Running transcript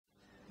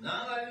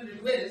Now I will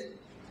request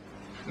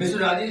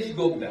Mr. Rajesh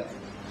Gogna,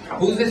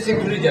 who is the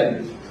Secretary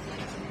General.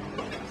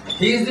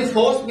 He is the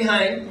force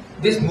behind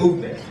this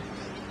movement.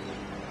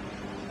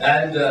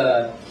 And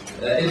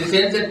in the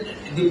sense that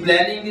the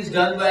planning is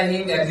done by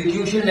him,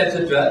 execution,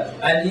 etc.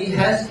 And he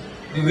has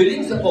the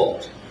willing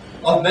support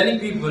of many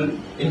people,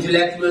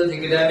 intellectuals,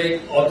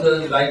 academic,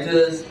 authors,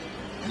 writers,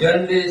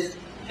 journalists,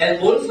 and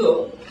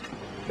also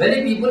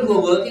many people who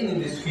are working in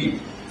this field.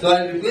 So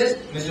I request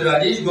Mr.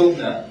 Rajesh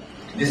Gogna,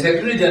 the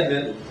Secretary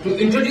General, to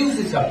introduce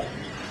the subject.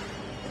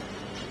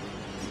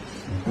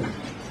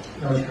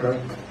 Namaskar.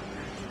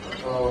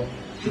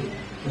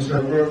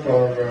 Mr. Guru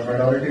for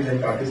minorities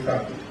in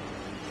Pakistan.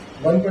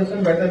 One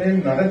person by the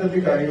name Narad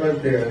Adhikari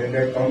was there in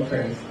that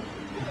conference,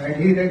 and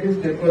he read his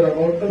paper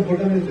about the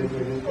Bhutanese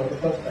refugees for the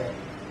first time.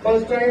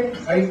 First time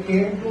I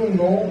came to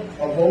know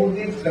about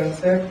the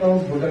concept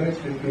of Bhutanese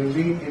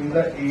refugee in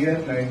the year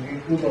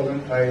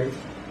 2005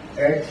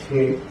 at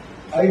Hague.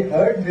 I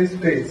heard this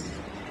phrase.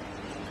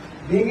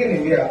 Being in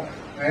India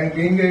and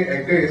being an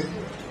activist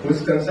who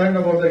is concerned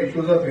about the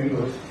issues of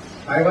Hindus,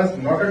 I was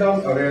not at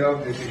all aware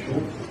of this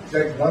issue,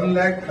 that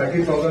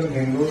 1,30,000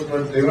 Hindus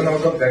were driven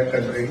out of that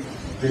country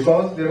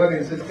because they were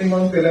insisting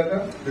on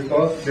tilaka,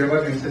 because they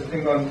were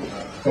insisting on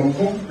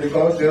kumkum,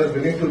 because they were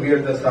willing to wear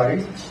the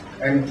sari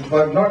and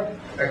were not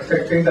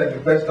accepting the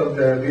request of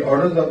the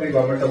orders of the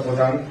government of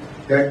Bhutan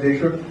that they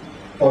should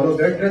follow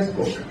their dress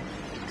code.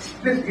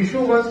 This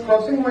issue was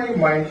crossing my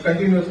mind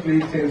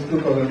continuously since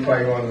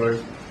 2005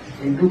 onwards.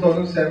 In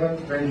 2007,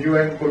 when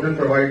UN couldn't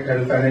provide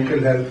financial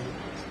help,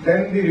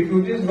 then the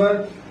refugees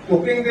were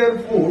cooking their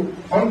food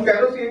on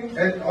kerosene,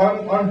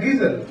 on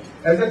diesel,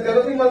 as the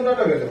kerosene was not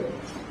available.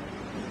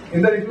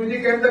 In the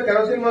refugee camp, the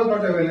kerosene was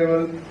not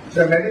available,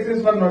 the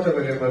medicines were not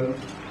available.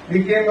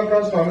 We came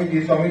across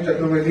Swamiji, Swami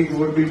Chaturvedi, who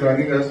would be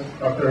joining us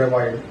after a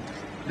while.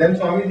 Then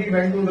Swamiji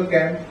went to the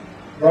camp,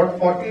 brought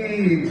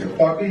 40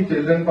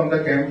 children from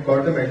the camp,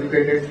 got them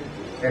educated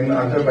in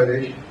Andhra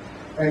Pradesh.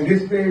 And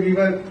this way we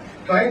were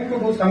trying to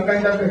do some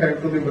kind of a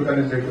help to the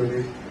Bhutanese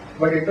refugees.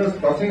 But it was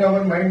crossing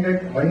our mind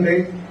that one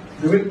day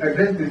we will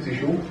address this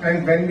issue,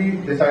 and when we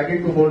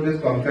decided to hold this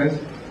conference,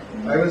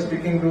 I was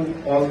speaking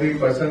to all the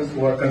persons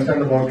who are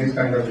concerned about these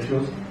kind of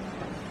issues.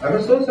 I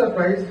was so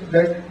surprised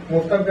that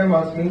most of them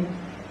asked me,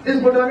 is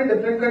Bhutan a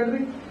different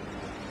country?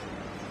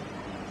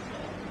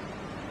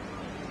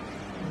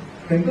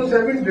 Hindus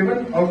have been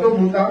driven out of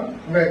Bhutan,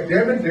 they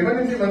have been driven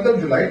in the month of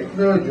July,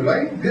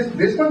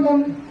 this month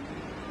only.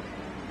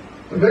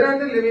 Where are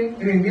they living?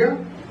 In India?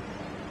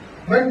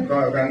 When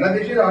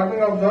Bangladesh is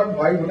being observed,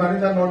 why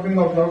Bhutanese are not being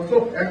observed?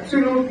 So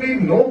absolutely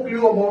no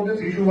clue about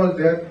this issue was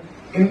there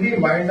in the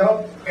mind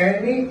of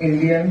any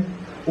Indian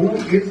who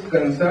is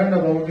concerned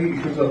about the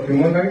issues of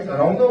human rights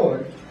around the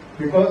world.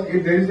 Because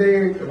if there is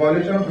a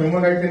violation of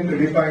human rights in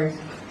Philippines,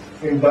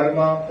 in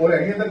Burma, or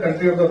any other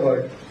country of the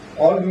world,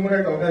 all human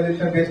rights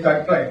organizations, they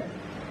start trying.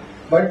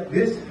 But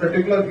this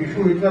particular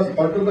issue, it was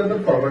altogether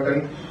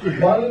forgotten.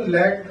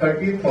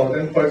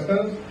 1,30,000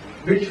 persons,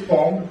 which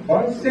formed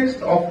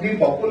 1/6 of the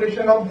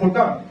population of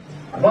Bhutan.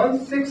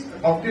 1/6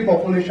 of the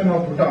population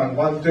of Bhutan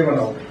was driven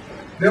out.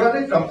 There was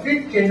a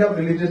complete change of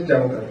religious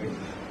demography.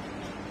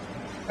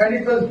 And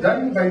it was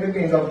done by the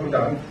king of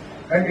Bhutan,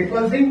 and it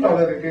was being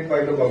tolerated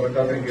by the government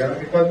of India,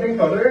 it was being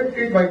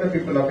tolerated by the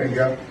people of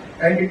India,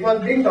 and it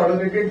was being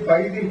tolerated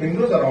by the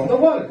Hindus around the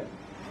world.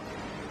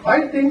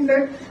 I think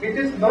that it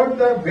is not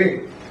the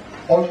way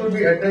how should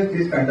we address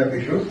these kind of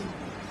issues.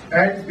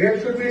 And there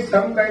should be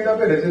some kind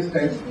of a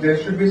resistance, there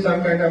should be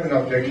some kind of an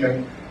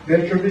objection,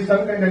 there should be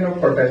some kind of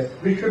protest,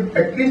 which should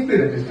at least be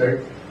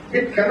registered.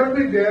 It cannot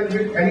be there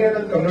with any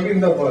other community in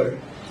the world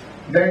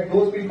that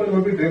those people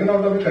would be driven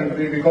out of the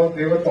country because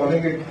they were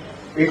following a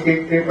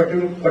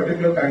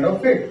particular kind of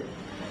faith,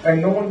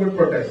 and no one would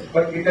protest,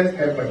 but it has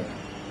happened.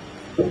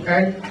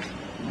 And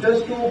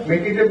just to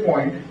make it a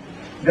point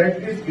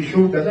that this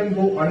issue doesn't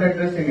go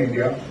unaddressed in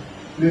India,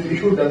 this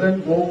issue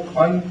doesn't go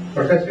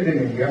unprotested in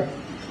India,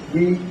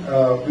 we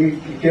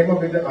came up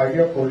with the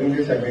idea of holding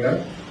this seminar,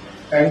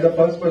 and the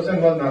first person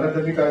was Narad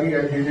Adhikari,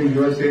 as he is in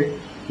USA,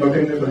 not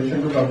in the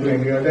position to come to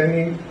India. Then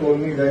he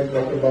told me that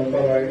Dr.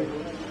 Bampawai,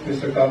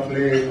 Mr.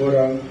 Kaple,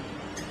 Gorang,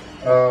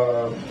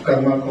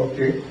 Karma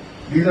Khokte,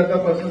 these are the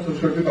persons who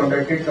should be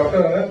contacted.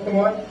 Dr.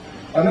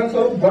 Anand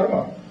Swarup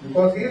Verma,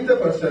 because he is the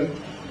person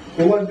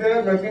who was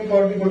there working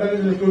for the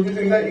Bhutanese refugees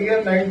in the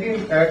year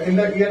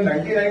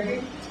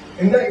 1990.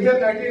 In the year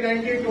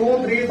 1990,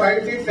 2, 3,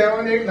 5, 6,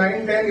 7, 8,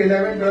 9, 10,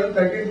 11, 12,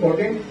 13,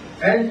 14,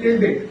 and till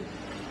date.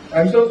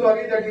 I'm so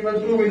sorry that he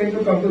was too willing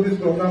to come to this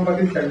program, but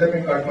he's held up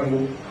in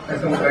Kathmandu and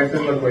some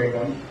crisis was going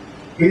on.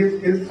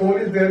 His soul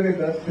is there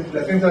with us, his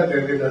blessings are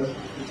there with us.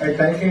 I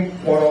thank him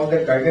for all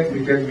the guidance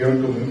he has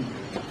given to me.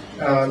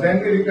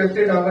 Then we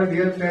requested our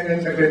dear friend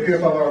and secretary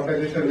of our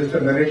organization, Mr.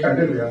 Naresh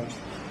Andilya,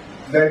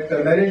 that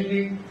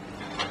Nareshji,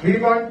 we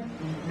want,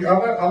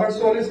 our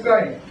soul is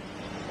crying.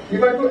 We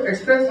want to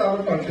express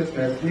our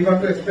consciousness, we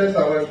want to express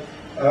our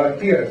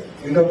tears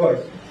in the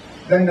words.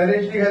 Then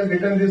Nareshji has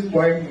written this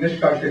poem,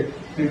 Nishkashit,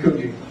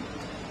 Refugee.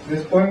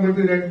 This poem will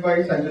be read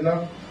by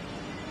Sanjana,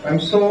 I'm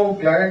so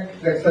glad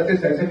that such a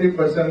sensitive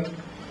person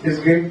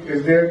is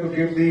there to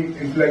give the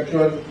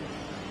intellectual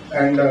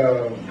and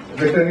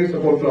veterinary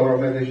support to our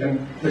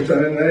organization. Mr.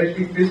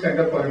 Naresh, please stand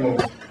up for a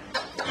moment.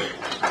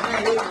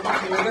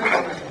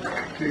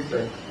 Please,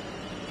 sir.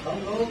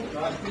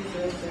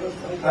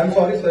 I'm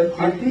sorry, sir.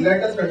 Please,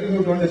 let us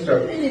continue. Don't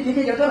disturb. नहीं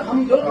देखिए अगर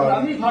हम जो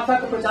ग्रामीण भाषा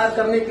का प्रचार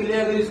करने के लिए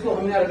अगर इसको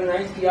हमने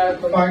ऑर्गेनाइज किया है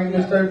Fine,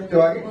 Mr.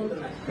 Tiwari.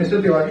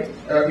 Mr. Tiwari,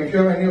 if you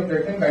have any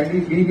objection, kindly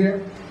be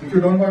here. If you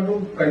don't want to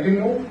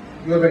continue,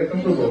 you are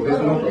welcome to go. There is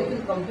no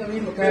problem.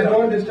 Please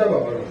don't disturb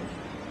our room.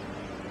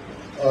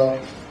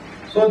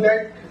 So that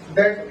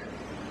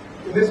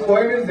this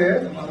poem is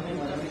there.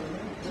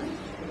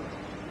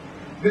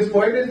 This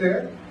poem is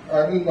there. I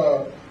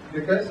will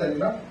request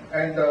Sanjana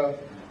and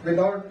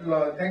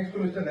without thanks to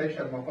Mr. Naresh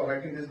Sharma for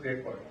writing this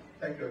great poem.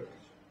 Thank you.